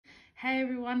Hey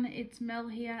everyone, it's Mel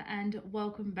here and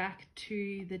welcome back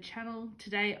to the channel.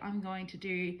 Today I'm going to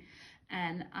do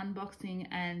an unboxing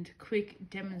and quick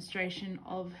demonstration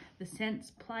of the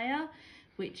SensePlayer,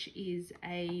 which is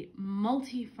a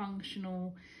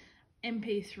multifunctional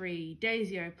MP3,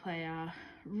 Daisy player,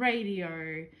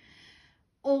 radio,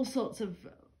 all sorts of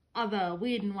other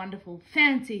weird and wonderful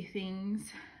fancy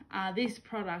things. This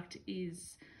product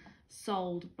is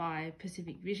sold by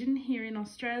Pacific Vision here in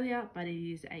Australia, but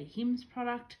it is a HIMS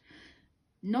product,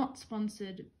 not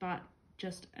sponsored, but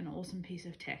just an awesome piece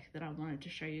of tech that I wanted to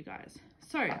show you guys.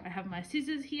 So I have my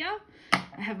scissors here,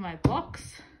 I have my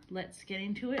box. Let's get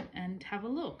into it and have a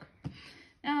look.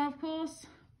 Now, of course,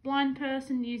 blind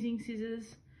person using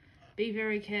scissors, be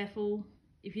very careful.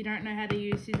 If you don't know how to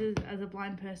use scissors as a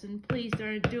blind person, please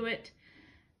don't do it.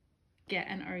 Get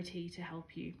an OT to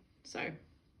help you. So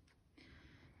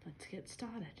let's get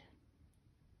started.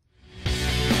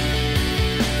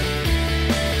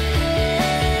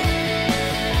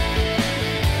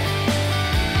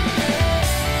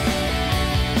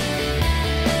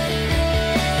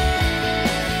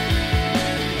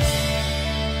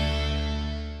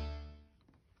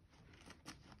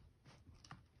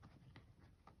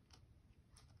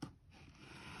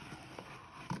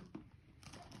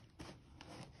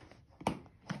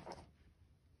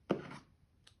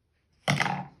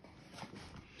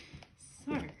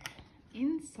 So,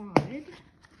 inside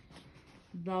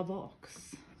the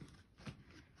box,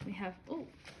 we have,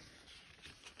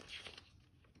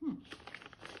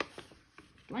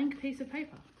 blank piece of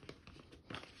paper.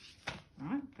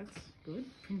 Alright, that's good.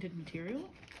 Printed material.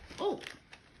 Oh,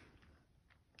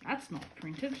 that's not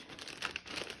printed.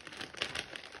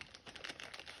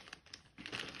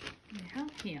 We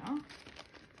have here,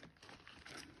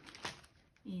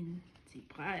 in the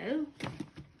braille,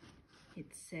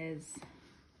 it says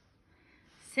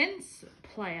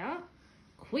SensePlayer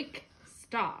Quick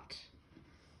Start.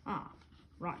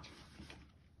 Right.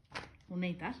 We'll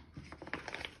need that.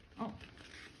 Oh,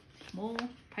 more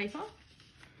paper,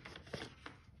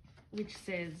 which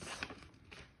says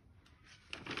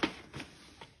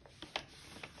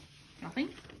nothing.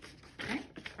 Okay,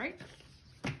 great.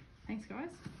 Thanks, guys.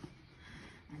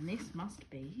 And this must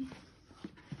be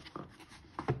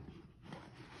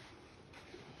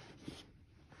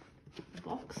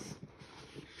box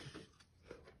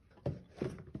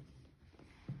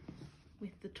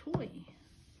with the toy.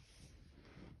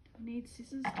 Do we need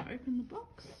scissors to open the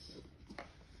box?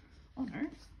 Oh no.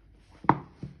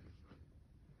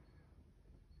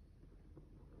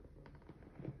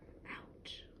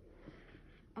 Ouch.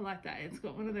 I like that. It's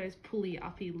got one of those pulley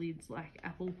uppy lids like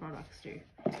Apple products do.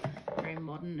 Very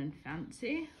modern and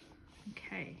fancy.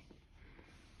 Okay.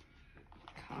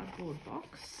 Cardboard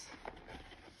box.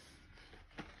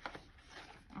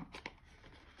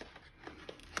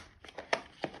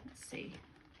 See.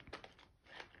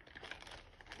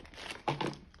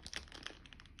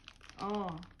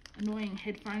 Oh, annoying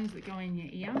headphones that go in your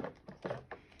ear.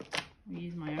 I'll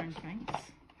use my own, thanks.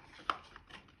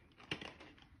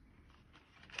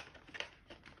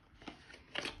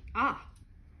 A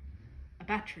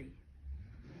battery.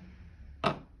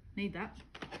 Need that.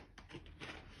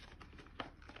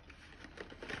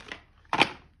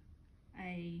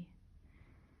 A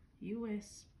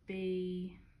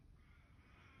USB-C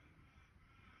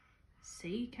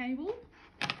cable.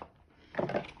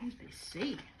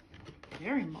 USB-C,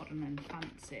 very modern and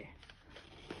fancy.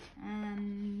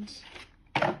 And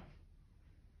a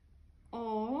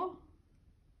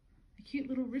cute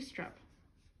little wrist strap.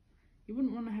 You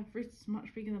wouldn't want to have wrists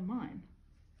much bigger than mine.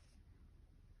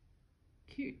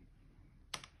 Cute.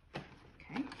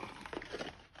 Okay,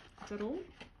 is that all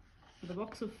for the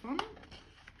box of fun?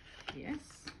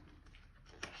 Yes.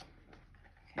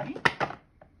 Okay,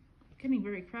 getting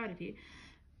very crowded here.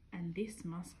 And this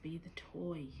must be the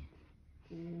toy.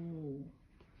 Ooh,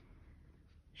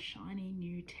 shiny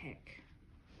new tech.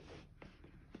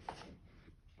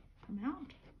 Come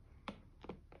out.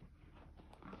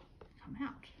 Come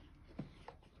out.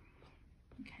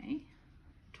 Okay,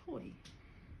 toy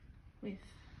with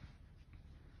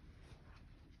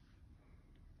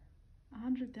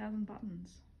 100,000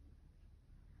 buttons.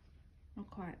 Not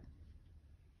quite.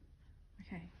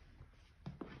 Okay,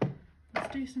 let's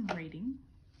do some reading.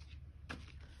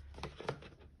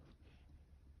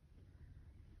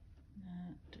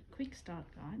 Quick start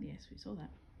guide, yes, we saw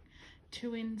that.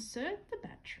 To insert the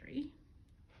battery,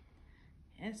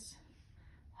 yes,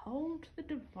 hold the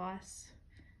device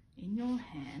in your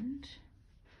hand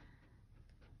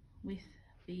with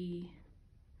the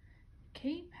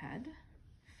keypad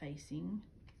facing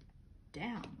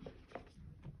down.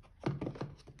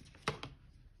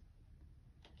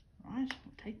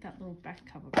 take that little back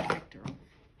cover protector off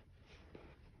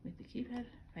with the keypad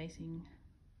facing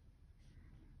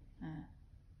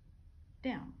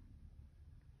down.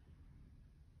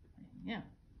 Yeah.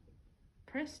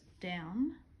 Press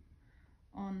down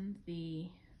on the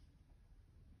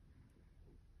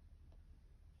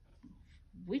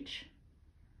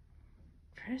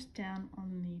press down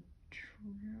on the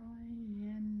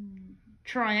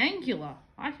triangular,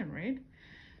 I can read.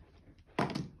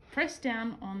 Press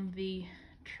down on the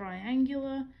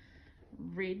triangular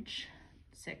ridge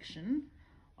section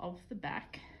of the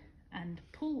back and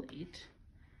pull it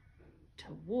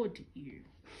toward you.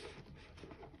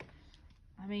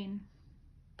 I mean,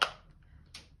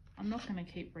 I'm not going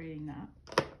to keep reading that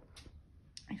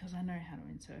because I know how to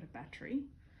insert a battery,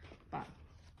 but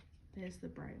there's the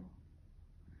Braille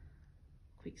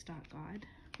Quick Start Guide,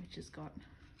 which has got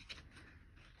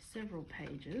several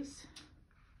pages.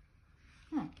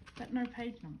 Oh, but no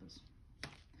page numbers.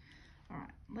 All right,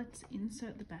 let's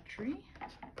insert the battery,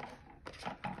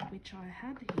 which I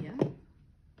had here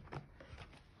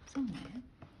somewhere,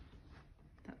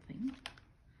 that thing.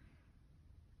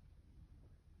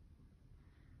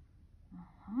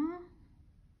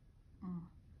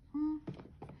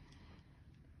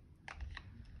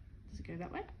 Does it go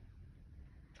that way?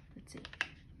 Let's see.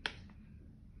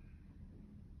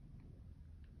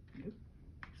 Nope.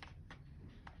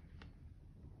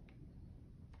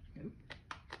 Nope.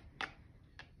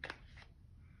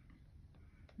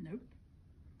 Nope.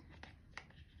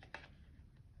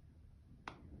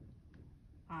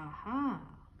 Aha.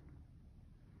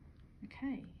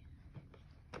 Okay.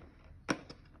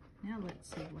 Now let's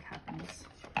see what happens.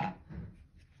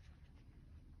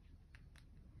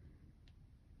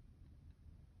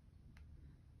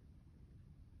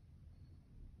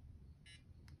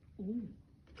 Ooh,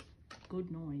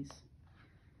 good noise.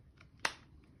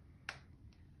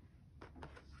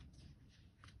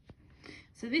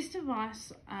 So this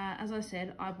device, as I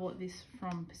said, I bought this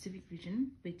from Pacific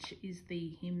Vision, which is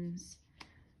the HIMS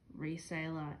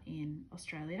reseller in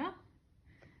Australia.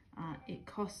 It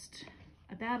cost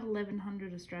about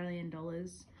 1,100 Australian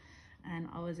dollars, and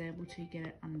I was able to get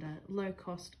it under low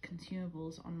cost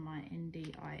consumables on my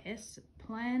NDIS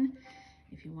plan.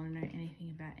 If you want to know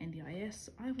anything about NDIS,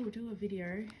 I will do a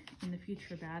video in the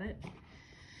future about it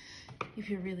if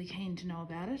you're really keen to know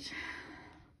about it.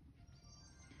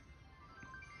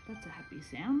 That's a happy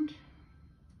sound.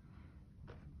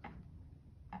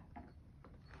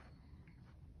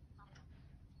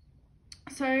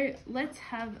 So let's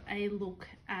have a look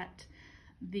at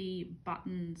the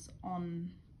buttons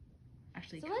on,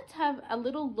 so let's have a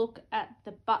little look at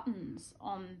the buttons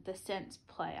on the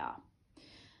SensePlayer.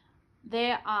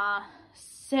 There are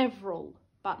several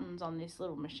buttons on this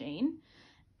little machine,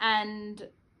 and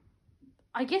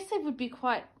I guess it would be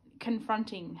quite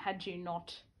confronting had you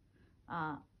not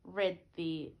read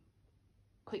the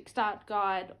Quick Start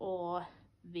Guide or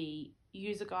the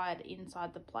user guide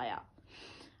inside the player.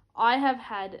 I have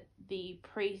had the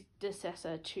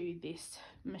predecessor to this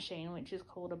machine, which is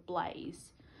called a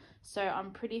Blaze, so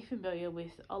I'm pretty familiar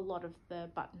with a lot of the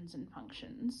buttons and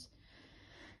functions.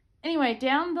 Anyway,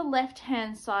 down the left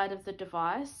hand side of the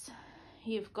device,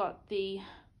 you've got the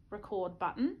record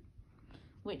button,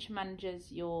 which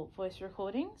manages your voice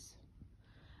recordings.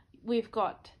 We've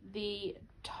got the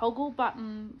toggle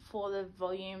button for the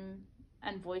volume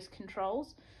and voice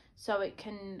controls, so it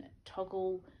can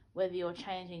toggle whether you're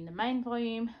changing the main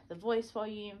volume, the voice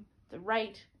volume, the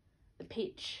rate, the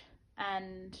pitch,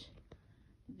 and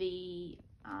the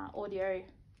audio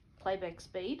playback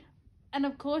speed. And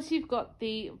of course you've got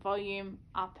the volume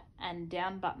up and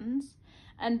down buttons,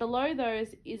 and below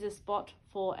those is a spot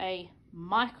for a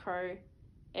micro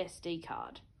SD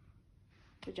card,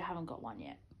 which I haven't got one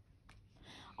yet.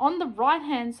 On the right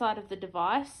hand side of the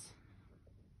device,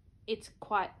 it's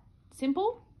quite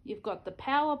simple. You've got the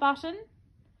power button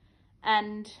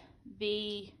and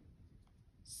the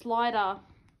slider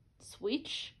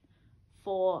switch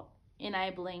for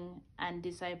enabling and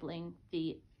disabling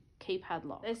the keypad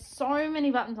lock. There's so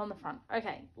many buttons on the front.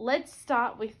 Okay, let's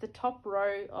start with the top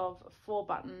row of 4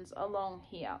 buttons along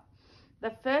here.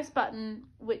 The first button,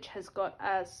 which has got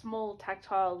a small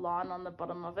tactile line on the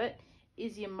bottom of it,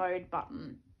 is your mode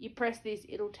button. You press this,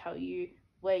 it'll tell you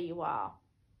where you are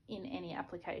in any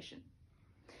application.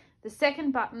 The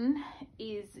second button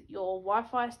is your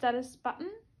Wi-Fi status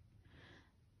button.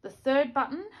 The third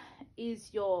button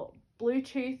is your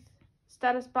Bluetooth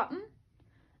status button.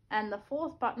 And the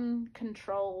fourth button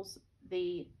controls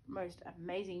the most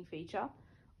amazing feature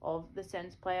of the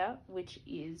SensePlayer, which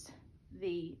is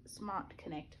the Smart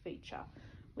Connect feature,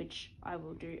 which I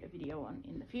will do a video on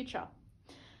in the future.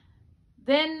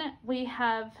 Then we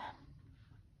have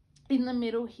in the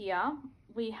middle here,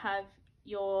 we have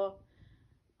your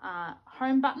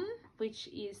home button, which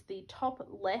is the top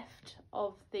left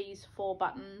of these 4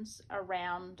 buttons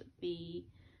around the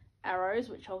arrows,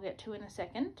 which I'll get to in a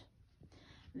second.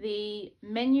 The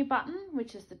menu button,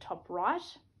 which is the top right.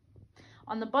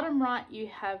 On the bottom right, you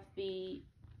have the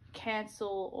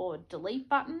cancel or delete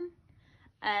button,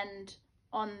 and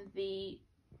on the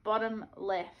bottom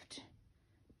left,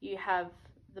 you have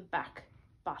the back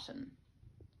button.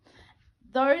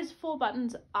 Those 4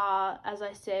 buttons are, as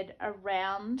I said,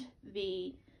 around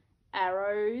the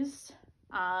arrows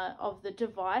of the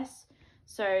device.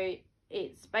 So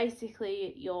it's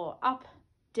basically your up,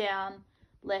 down,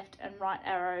 left and right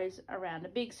arrows around a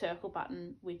big circle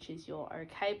button, which is your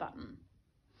OK button.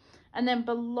 And then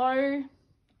below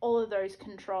all of those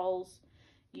controls,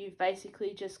 you've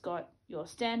basically just got your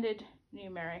standard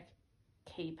numeric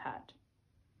keypad.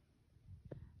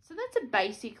 So that's a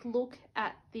basic look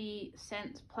at the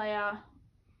SensePlayer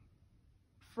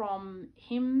from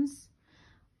HIMS.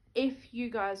 If you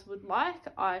guys would like,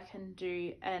 I can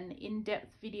do an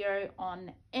in-depth video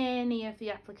on any of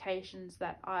the applications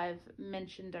that I've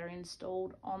mentioned are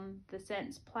installed on the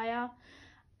SensePlayer,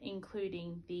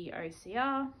 including the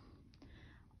OCR.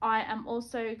 I am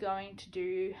also going to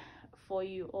do for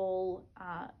you all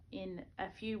in a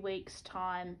few weeks'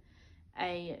 time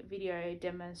a video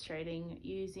demonstrating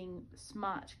using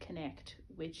Smart Connect,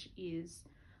 which is,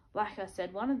 like I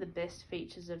said, one of the best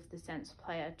features of the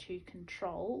SensePlayer to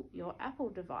control your Apple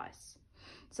device.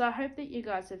 So I hope that you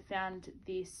guys have found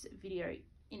this video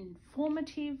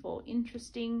informative or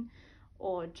interesting,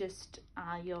 or just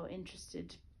you're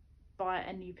interested by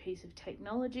a new piece of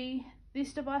technology.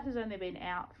 This device has only been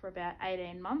out for about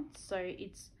 18 months, so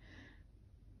it's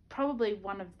probably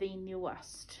one of the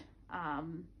newest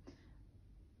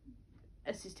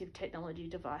assistive technology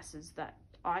devices that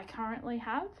I currently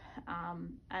have,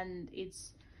 and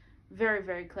it's very,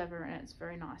 very clever, and it's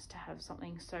very nice to have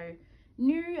something so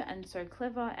new and so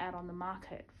clever out on the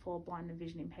market for blind and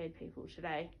vision impaired people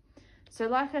today. So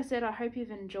like I said, I hope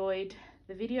you've enjoyed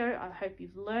the video. I hope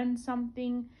you've learned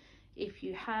something. If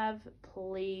you have,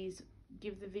 please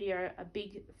give the video a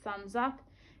big thumbs up.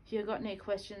 If you've got any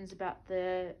questions about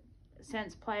the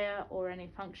SensePlayer or any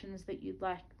functions that you'd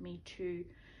like me to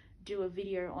do a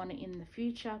video on in the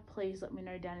future, please let me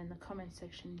know down in the comment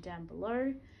section down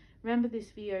below. Remember,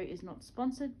 this video is not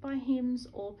sponsored by HIMS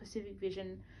or Pacific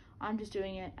Vision. I'm just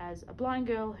doing it as a blind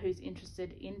girl who's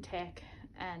interested in tech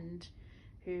and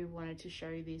who wanted to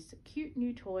show this cute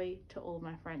new toy to all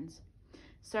my friends.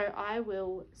 So I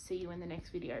will see you in the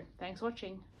next video. Thanks for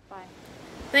watching. Bye.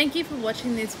 Thank you for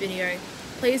watching this video.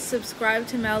 Please subscribe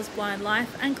to Mel's Blind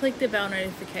Life and click the bell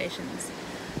notifications.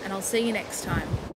 And I'll see you next time.